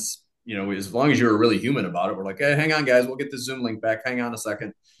events, as long as you were really human about it, we're like, hey, hang on, guys, we'll get the Zoom link back. Hang on a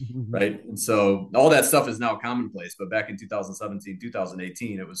second. Right. And so all that stuff is now commonplace, but back in 2017,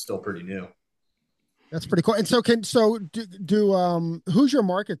 2018, it was still pretty new. That's pretty cool. And so who's your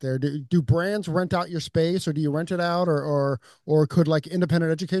market there? Do brands rent out your space, or do you rent it out, or could like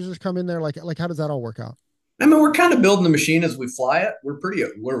independent educators come in there? Like how does that all work out? I mean, we're kind of building the machine as we fly it.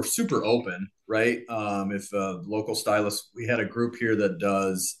 We're super open, right? If local stylists, we had a group here that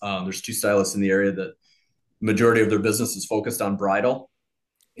does, there's 2 stylists in the area that majority of their business is focused on bridal.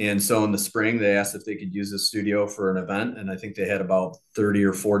 And so in the spring, they asked if they could use this studio for an event. And I think they had about 30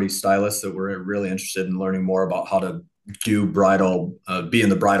 or 40 stylists that were really interested in learning more about how to do bridal, be in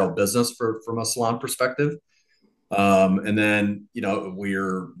the bridal business from a salon perspective. And then,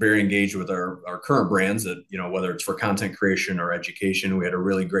 we're very engaged with our current brands that, whether it's for content creation or education. We had a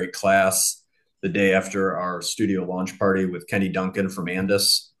really great class the day after our studio launch party with Kenny Duncan from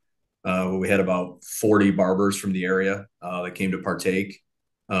Andis. We had about 40 barbers from the area that came to partake.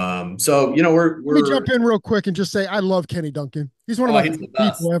 So we're Let me jump in real quick and just say I love Kenny Duncan. He's one of my favorite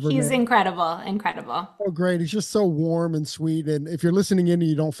people ever. He's incredible. Oh, great! He's just so warm and sweet. And if you're listening in and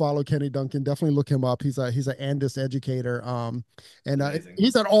you don't follow Kenny Duncan, definitely look him up. He's an Andis educator. And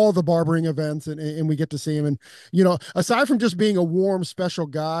he's at all the barbering events, and we get to see him. And aside from just being a warm, special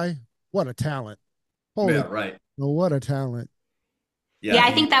guy, what a talent! Holy, yeah, right. What a talent! Yeah,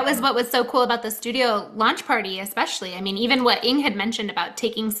 I think that was what was so cool about the studio launch party, especially. I mean, even what Ing had mentioned about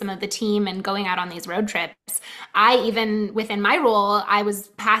taking some of the team and going out on these road trips. Even within my role, I was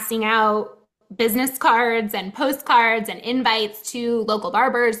passing out business cards and postcards and invites to local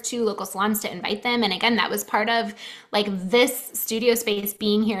barbers, to local salons to invite them. And again, that was part of like this studio space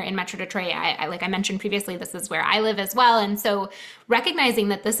being here in Metro Detroit. I like I mentioned previously, this is where I live as well. And so recognizing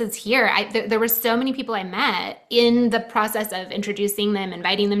that this is here, there were so many people I met in the process of introducing them,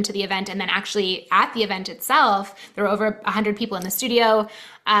 inviting them to the event. And then actually at the event itself, there were over 100 people in the studio.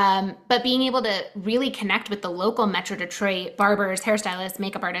 But being able to really connect with the local Metro Detroit barbers, hairstylists,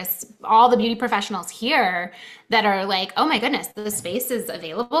 makeup artists, all the beauty professionals here that are like, oh my goodness, this space is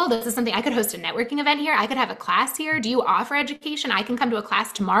available. This is something I could host a networking event here. I could have a class here. Do you offer education? I can come to a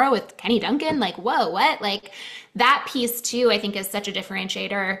class tomorrow with Kenny Duncan. Like, whoa, what? Like that piece too, I think is such a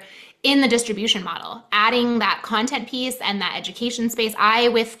differentiator in the distribution model, adding that content piece and that education space.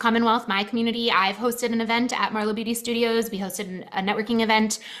 With Commonwealth, my community, I've hosted an event at Marlo Beauty Studios. We hosted a networking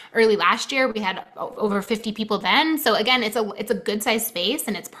event early last year. We had over 50 people then. So again, it's a good sized space,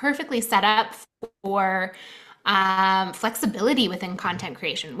 and it's perfectly set up for flexibility within content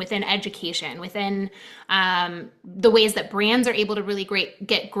creation, within education, within the ways that brands are able to really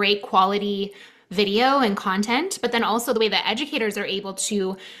get great quality video and content, but then also the way that educators are able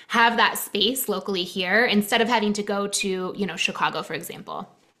to have that space locally here instead of having to go to, Chicago, for example.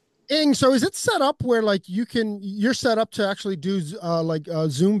 Ing, so is it set up where like you're set up to actually do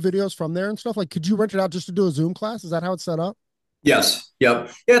Zoom videos from there and stuff? Like, could you rent it out just to do a Zoom class? Is that how it's set up? Yes.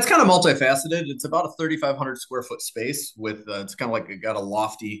 Yep. Yeah, it's kind of multifaceted. It's about a 3,500 square foot space with it's kind of like it got a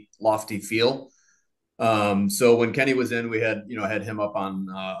lofty feel. So when Kenny was in, we had him up on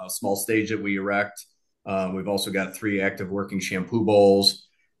a small stage that we erect. We've also got 3 active working shampoo bowls.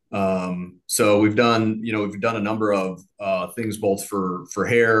 So we've done a number of things both for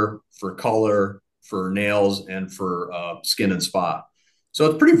hair, for color, for nails, and for skin and spa. So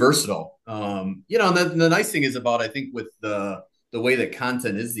it's pretty versatile. And the nice thing is about, I think, with the way that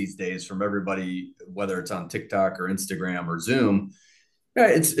content is these days from everybody, whether it's on TikTok or Instagram or Zoom, yeah,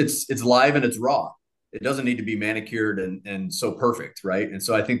 it's live and it's raw. It doesn't need to be manicured and so perfect, right? And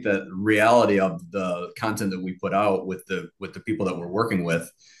so I think that reality of the content that we put out with the people that we're working with,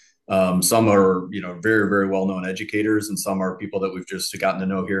 Some are, very, very well-known educators, and some are people that we've just gotten to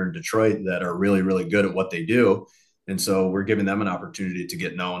know here in Detroit that are really, really good at what they do. And so we're giving them an opportunity to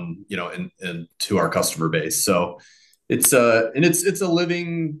get known, and to our customer base. So it's a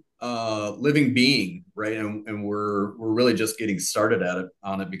living being, right? And we're really just getting started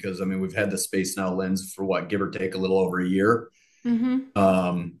on it because, I mean, we've had the space now, Lens, for what, give or take a little over a year.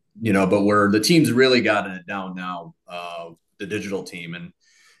 But where the team's really gotten it down now, the digital team. And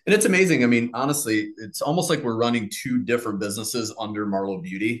it's amazing. I mean, honestly, it's almost like we're running two different businesses under Marlo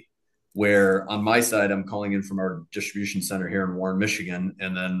Beauty, where on my side, I'm calling in from our distribution center here in Warren, Michigan.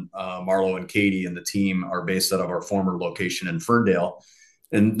 And then Marlo and Katie and the team are based out of our former location in Ferndale.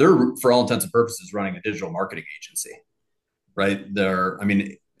 And they're, for all intents and purposes, running a digital marketing agency, right?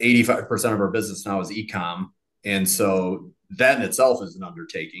 85% of our business now is e-com. And so that in itself is an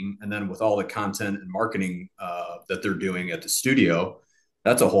undertaking. And then with all the content and marketing that they're doing at the studio,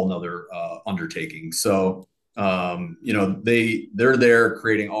 that's a whole nother undertaking. So, they're there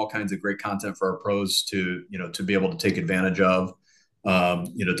creating all kinds of great content for our pros to be able to take advantage of,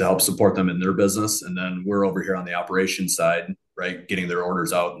 to help support them in their business. And then we're over here on the operations side, right, getting their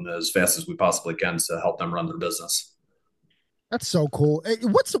orders out and as fast as we possibly can to help them run their business. That's so cool. Hey,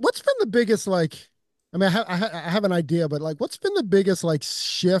 what's been the biggest, like, I mean, I have an idea, but like, what's been the biggest like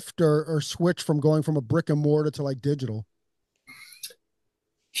shift or switch from going from a brick and mortar to like digital?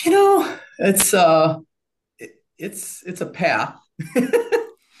 It's it's a path.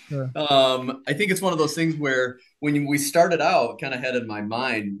 Sure. I think it's one of those things where when we started out, kind of had in my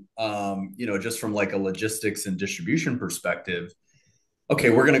mind, just from like a logistics and distribution perspective, okay,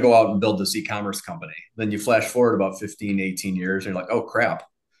 we're going to go out and build this e-commerce company. Then you flash forward about 15, 18 years, and you're like, oh crap,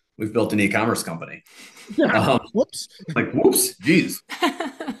 we've built an e-commerce company. Whoops. Like, whoops, geez.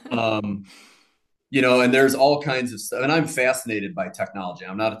 And there's all kinds of stuff. And I'm fascinated by technology.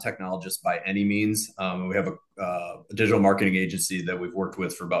 I'm not a technologist by any means. We have a digital marketing agency that we've worked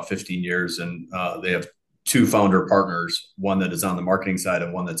with for about 15 years. And they have two founder partners, one that is on the marketing side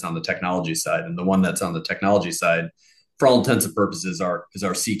and one that's on the technology side. And the one that's on the technology side, for all intents and purposes, is our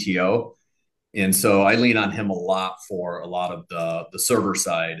CTO. And so I lean on him a lot for a lot of the server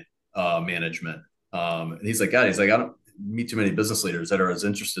side management. And he's like, God, I don't meet too many business leaders that are as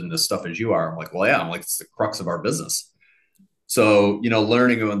interested in this stuff as you are. I'm like, well, yeah, it's the crux of our business. So,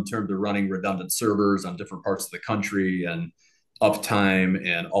 learning in terms of running redundant servers on different parts of the country and uptime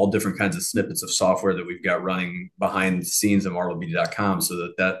and all different kinds of snippets of software that we've got running behind the scenes at marlobeauty.com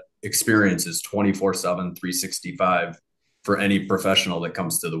so that experience is 24/7, 365 for any professional that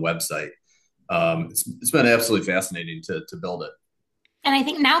comes to the website. It's been absolutely fascinating to build it. And I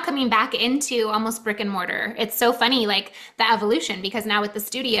think now coming back into almost brick and mortar, it's so funny, like the evolution, because now with the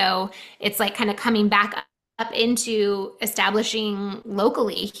studio, it's like kind of coming back up into establishing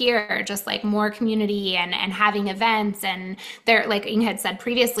locally here, just like more community and having events. And they're, like Ing had said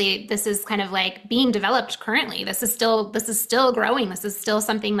previously, this is kind of like being developed currently. This is still growing. This is still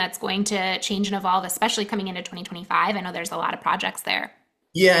something that's going to change and evolve, especially coming into 2025. I know there's a lot of projects there.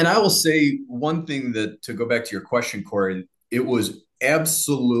 Yeah. And I will say one thing that, to go back to your question, Corey, it was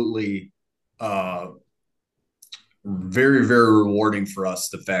absolutely very, very rewarding for us,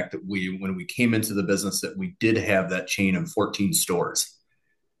 the fact that when we came into the business, that we did have that chain of 14 stores,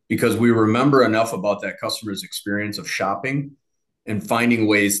 because we remember enough about that customer's experience of shopping and finding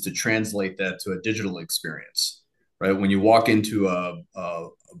ways to translate that to a digital experience, right? When you walk into a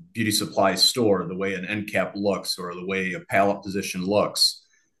beauty supply store, the way an end cap looks or the way a palette position looks,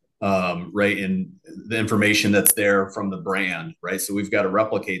 right, and the information that's there from the brand, right? So we've got to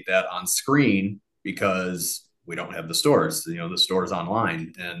replicate that on screen because we don't have the stores. The store's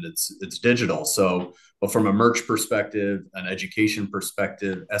online and it's digital. So, but from a merch perspective, an education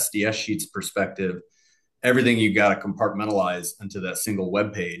perspective, SDS sheets perspective, everything you got to compartmentalize into that single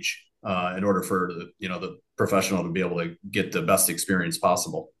web page in order for the professional to be able to get the best experience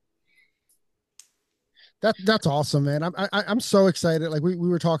possible. That's awesome, man. I'm so excited. Like we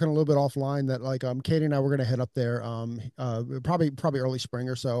were talking a little bit offline that like Katie and I were gonna head up there probably early spring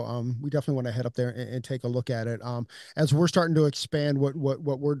or so. We definitely want to head up there and take a look at it. As we're starting to expand what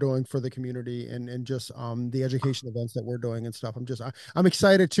we're doing for the community and just the education events that we're doing and stuff. I'm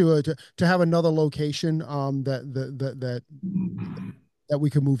excited to have another location that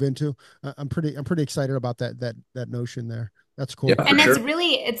we can move into. I'm pretty excited about that notion there. That's cool. Yeah, and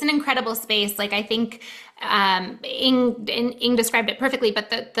it's an incredible space. Like I think Ing described it perfectly, but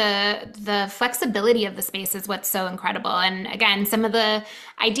the flexibility of the space is what's so incredible. And again, some of the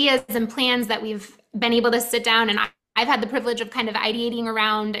ideas and plans that we've been able to sit down and I've had the privilege of kind of ideating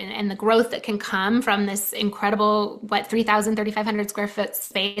around and the growth that can come from this incredible, 3,000, 3,500 square foot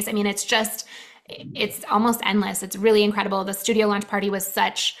space. I mean, it's almost endless. It's really incredible. The studio launch party was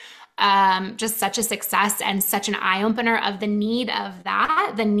just such a success and such an eye opener of the need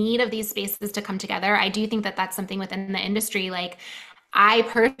of these spaces to come together. I do think that that's something within the industry. Like, I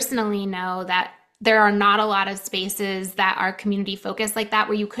personally know that there are not a lot of spaces that are community focused like that,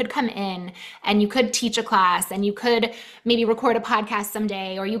 where you could come in and you could teach a class and you could maybe record a podcast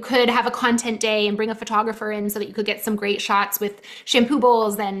someday, or you could have a content day and bring a photographer in so that you could get some great shots with shampoo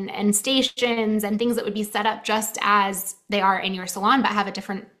bowls and stations and things that would be set up just as they are in your salon, but have a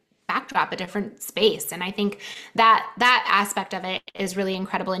different backdrop, a different space. And I think that aspect of it is really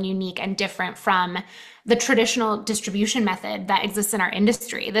incredible and unique and different from the traditional distribution method that exists in our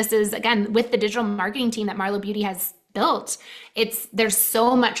industry. This is, again, with the digital marketing team that Marlo Beauty has built, there's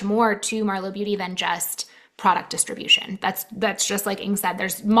so much more to Marlo Beauty than just product distribution. That's just like Ing said,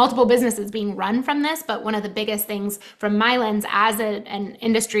 there's multiple businesses being run from this, but one of the biggest things from my lens as an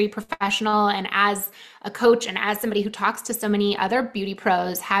industry professional and as a coach and as somebody who talks to so many other beauty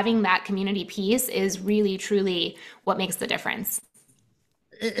pros, having that community piece is really, truly what makes the difference.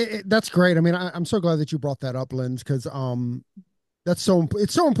 That's great. I mean, I'm so glad that you brought that up, Lynn, because it's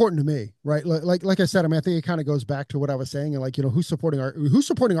so important to me, right? Like I said, I mean, I think it kind of goes back to what I was saying, and like, who's supporting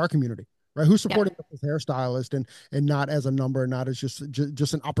our community, right? Who's supporting us as hairstylist and not as a number, not as just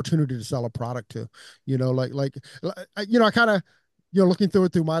an opportunity to sell a product to, I kind of, looking through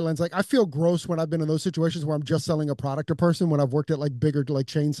it through my lens, like I feel gross when I've been in those situations where I'm just selling a product to person, when I've worked at like bigger like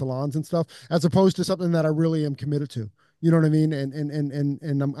chain salons and stuff, as opposed to something that I really am committed to. You know what I mean?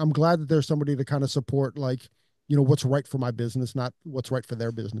 And I'm glad that there's somebody to kind of support, like, what's right for my business, not what's right for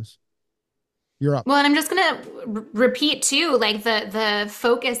their business. You're up. Well, and I'm just going to repeat too, like the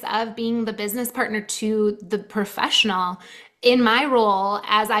focus of being the business partner to the professional. In my role,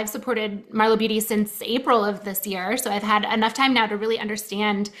 as I've supported Marlo Beauty since April of this year, so I've had enough time now to really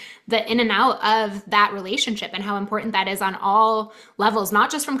understand the in and out of that relationship and how important that is on all levels,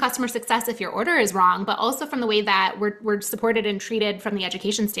 not just from customer success if your order is wrong, but also from the way that we're supported and treated from the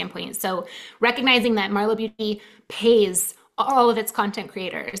education standpoint. So recognizing that Marlo Beauty pays all of its content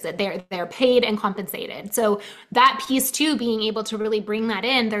creators, that they're paid and compensated. So that piece too, being able to really bring that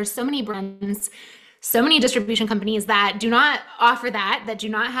in, there's so many brands, so many distribution companies that do not offer that do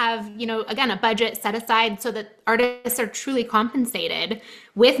not have, again, a budget set aside so that artists are truly compensated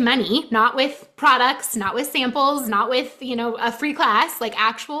with money, not with products, not with samples, not with, a free class, like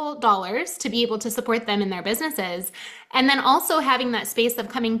actual dollars to be able to support them in their businesses. And then also having that space of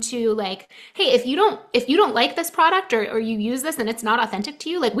coming to like, hey, if you don't like this product or you use this and it's not authentic to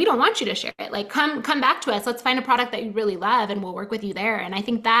you, like, we don't want you to share it. Like, come back to us. Let's find a product that you really love and we'll work with you there. And I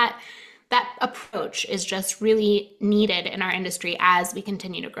think that approach is just really needed in our industry as we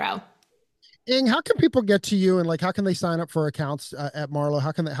continue to grow. Ing, how can people get to you, and like, how can they sign up for accounts at Marlo?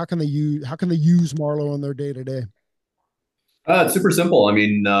 How can they use Marlo in their day to day? It's super simple. I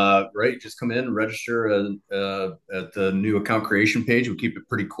mean, right, just come in, register at the new account creation page. We keep it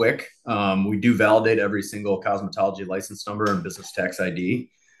pretty quick. We do validate every single cosmetology license number and business tax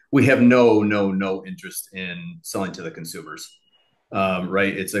ID. We have no interest in selling to the consumers.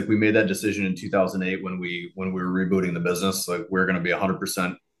 Right. It's like we made that decision in 2008 when we were rebooting the business. Like, we're going to be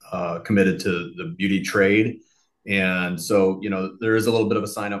 100% committed to the beauty trade. And so, there is a little bit of a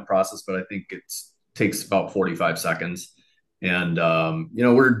sign up process, but I think it takes about 45 seconds. And,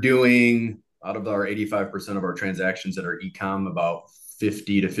 we're doing, out of our 85% of our transactions that are e-com, about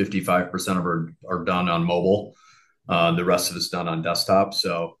 50 to 55% of are done on mobile. The rest of it's done on desktop.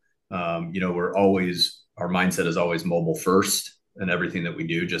 So, our mindset is always mobile first and everything that we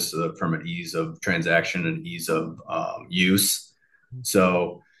do, just from an ease of transaction and ease of use.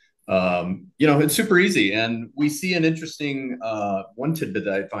 So, it's super easy. And we see an interesting, one tidbit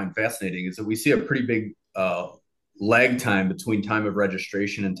that I find fascinating is that we see a pretty big lag time between time of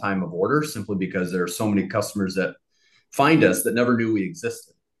registration and time of order, simply because there are so many customers that find us that never knew we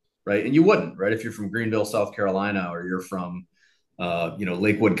existed. Right. And you wouldn't, right? If you're from Greenville, South Carolina, or you're from,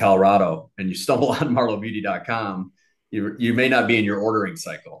 Lakewood, Colorado, and you stumble on marlobeauty.com, you may not be in your ordering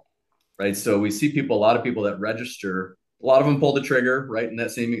cycle, right? So we see a lot of people that register, a lot of them pull the trigger, right, in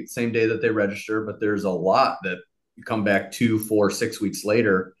that same day that they register, but there's a lot that come back 2, 4, 6 weeks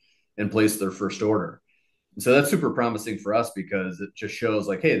later and place their first order. And so that's super promising for us, because it just shows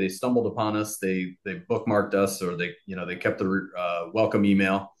like, hey, they stumbled upon us, they bookmarked us, or they kept the welcome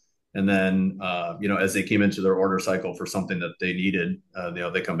email. And then, as they came into their order cycle for something that they needed,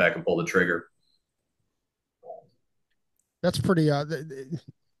 they come back and pull the trigger. That's pretty,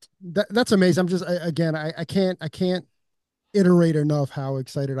 that's amazing. I'm just, again, I can't iterate enough how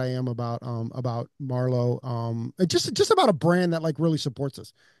excited I am about Marlo. Just about a brand that like really supports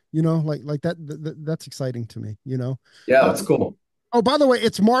us, like that's exciting to me, Yeah, that's cool. Oh, by the way,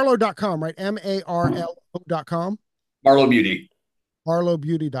 it's marlo.com, right? MARLO.com. Marlo Beauty.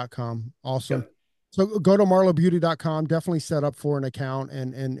 MarloBeauty.com. Awesome. Yep. So go to marlobeauty.com, definitely set up for an account,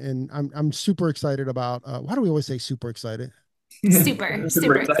 and I'm super excited about why do we always say super excited? Super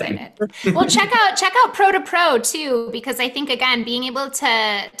excited. Well, check out Pro to Pro too, because I think again, being able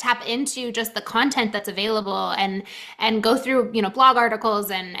to tap into just the content that's available and go through, blog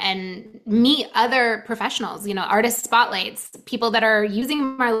articles and meet other professionals, artist spotlights, people that are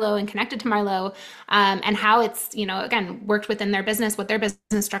using Marlo and connected to Marlo, and how it's, again, worked within their business, what their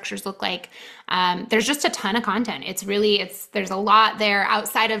business structures look like. There's just a ton of content. There's a lot there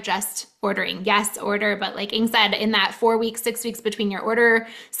outside of just ordering. Yes, order, but like Ing said, in that 4 weeks, 6 weeks between your order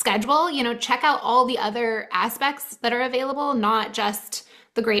schedule, check out all the other aspects that are available, not just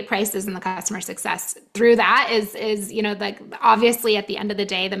the great prices and the customer success. Through that is like obviously at the end of the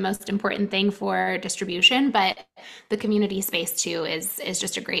day, the most important thing for distribution, but the community space too is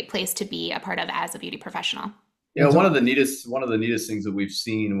just a great place to be a part of as a beauty professional. Yeah, one of the neatest things that we've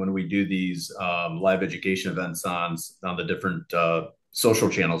seen when we do these live education events on the different social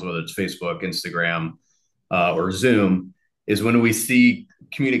channels, whether it's Facebook, Instagram, or Zoom, is when we see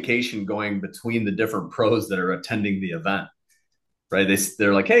communication going between the different pros that are attending the event. Right?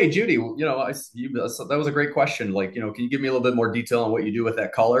 They're like, "Hey, Judy, that was a great question. Like, can you give me a little bit more detail on what you do with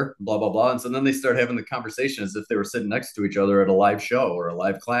that color? Blah blah blah." And so then they start having the conversation as if they were sitting next to each other at a live show or a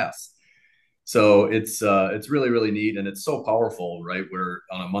live class. So it's really, really neat. And it's so powerful, right? Where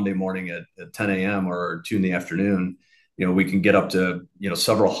on a Monday morning at 10 a.m. or 2 in the afternoon, we can get up to,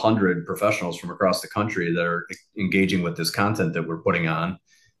 several hundred professionals from across the country that are engaging with this content that we're putting on.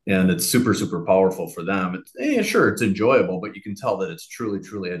 And it's super, super powerful for them. Sure, it's enjoyable, but you can tell that it's truly,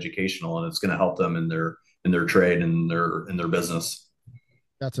 truly educational, and it's going to help them in their trade and their business.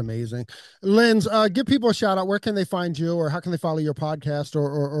 That's amazing. Lynz, give people a shout out. Where can they find you, or how can they follow your podcast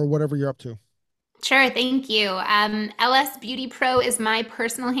or whatever you're up to? Sure, thank you. LS Beauty Pro is my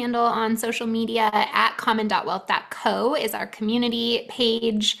personal handle on social media. At common.wealth.co is our community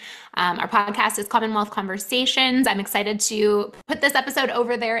page. Our podcast is Commonwealth Conversations. I'm excited to put this episode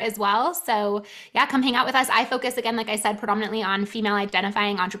over there as well. So yeah, come hang out with us. I focus, again, like I said, predominantly on female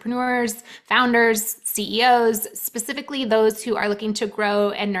identifying entrepreneurs, founders, CEOs, specifically those who are looking to grow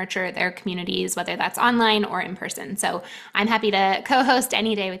and nurture their communities, whether that's online or in person. So I'm happy to co-host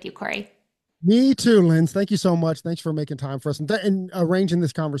any day with you, Corey. Me too, Lynz. Thank you so much. Thanks for making time for us and arranging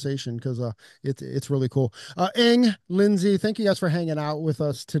this conversation, because it's really cool. Ing, Lynzie, thank you guys for hanging out with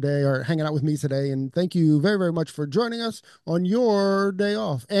us today, or hanging out with me today, and thank you very, very much for joining us on your day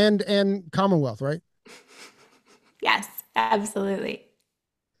off and Commonwealth, right? Yes, absolutely.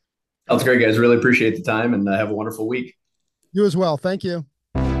 That's great, guys. Really appreciate the time, and have a wonderful week. You as well. Thank you.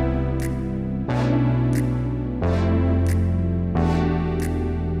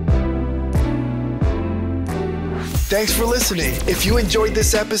 Thanks for listening. If you enjoyed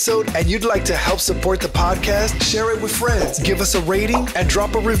this episode and you'd like to help support the podcast, share it with friends, give us a rating, and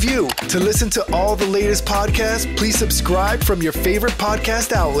drop a review. To listen to all the latest podcasts, please subscribe from your favorite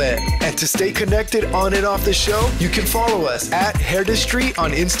podcast outlet. And to stay connected on and off the show, you can follow us at Hairdustry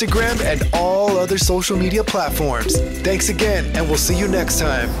on Instagram and all other social media platforms. Thanks again, and we'll see you next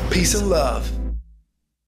time. Peace and love.